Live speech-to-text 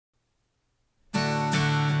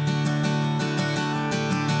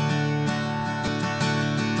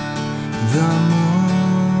The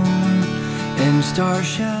moon and stars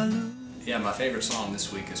shall. Yeah, my favorite song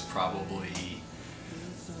this week is probably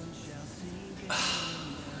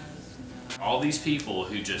all these people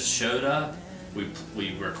who just showed up.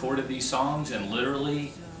 We recorded these songs and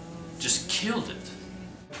literally just killed it.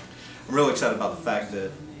 I'm really excited about the fact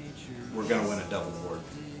that we're going to win a Dove Award.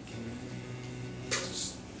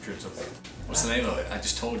 What's the name of it? I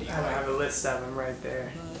just told you. I have a list of them right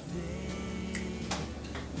there.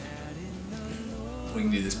 We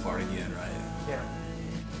can do this part again, right? Yeah.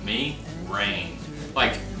 Me, Rain.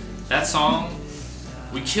 Like, that song,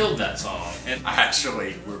 we killed that song. And I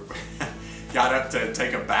actually got up to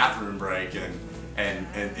take a bathroom break and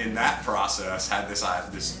in that process had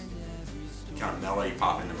this kind of melody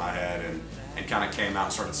pop into my head and kind of came out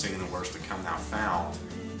and started singing the words to Come Thou Fount.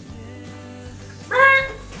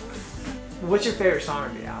 What's your favorite song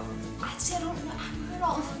of the album? I said, I don't know. I heard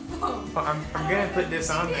all of them. Well, I'm gonna put this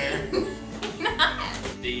on there.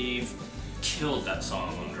 Steve killed that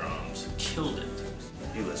song on drums. Killed it.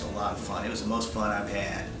 It was a lot of fun. It was the most fun I've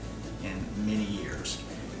had in many years.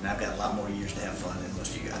 And I've got a lot more years to have fun than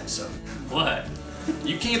most of you guys, so. What?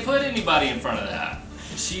 You can't put anybody in front of that.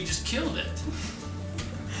 She just killed it.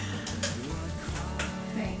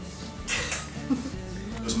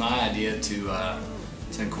 It was my idea to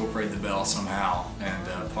incorporate the bell somehow,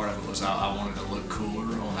 and part of it was I wanted to look cooler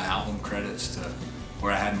on the album credits to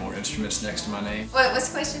where I had more instruments next to my name. What's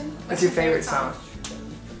the question? What's your favorite song?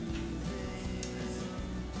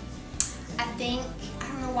 I think, I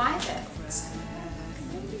don't know why, but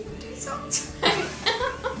two songs.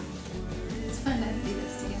 It's fun to do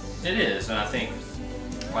this together. It is, and I think,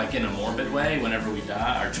 like in a morbid way, whenever we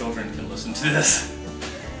die, our children can listen to this,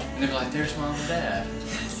 and they'll be like, "There's Mom and Dad."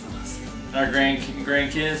 That's awesome. And our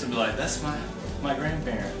grandkids will be like, "That's my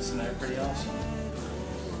grandparents," and they're pretty awesome.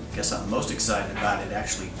 I guess I'm most excited about it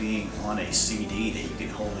actually being on a CD that you can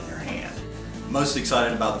hold in your hand. Most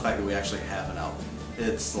excited about the fact that we actually have an album.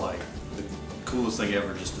 It's like the coolest thing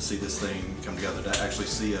ever just to see this thing come together, to actually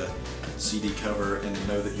see a CD cover and to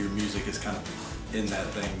know that your music is kind of in that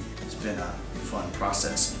thing. It's been a fun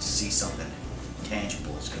process, and to see something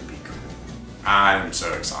tangible is going to be cool. I'm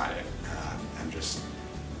so excited.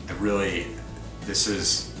 This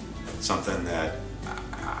is something that,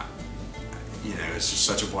 it's just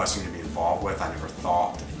such a blessing to be involved with. I never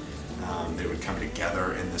thought that it would come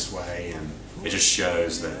together in this way, and it just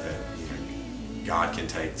shows that God can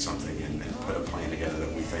take something and put a plan together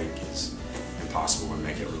that we think is impossible and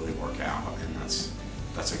make it really work out, and that's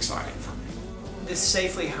exciting for me. This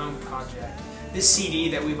Safely Home project, this CD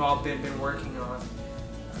that we've all been working on,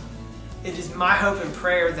 it is my hope and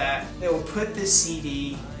prayer that they will put this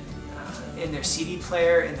CD in their CD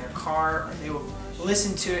player, in their car, or they will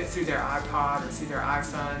listen to it through their iPod or through their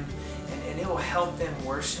iPhone, and it will help them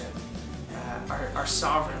worship our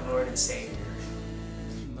sovereign Lord and Savior.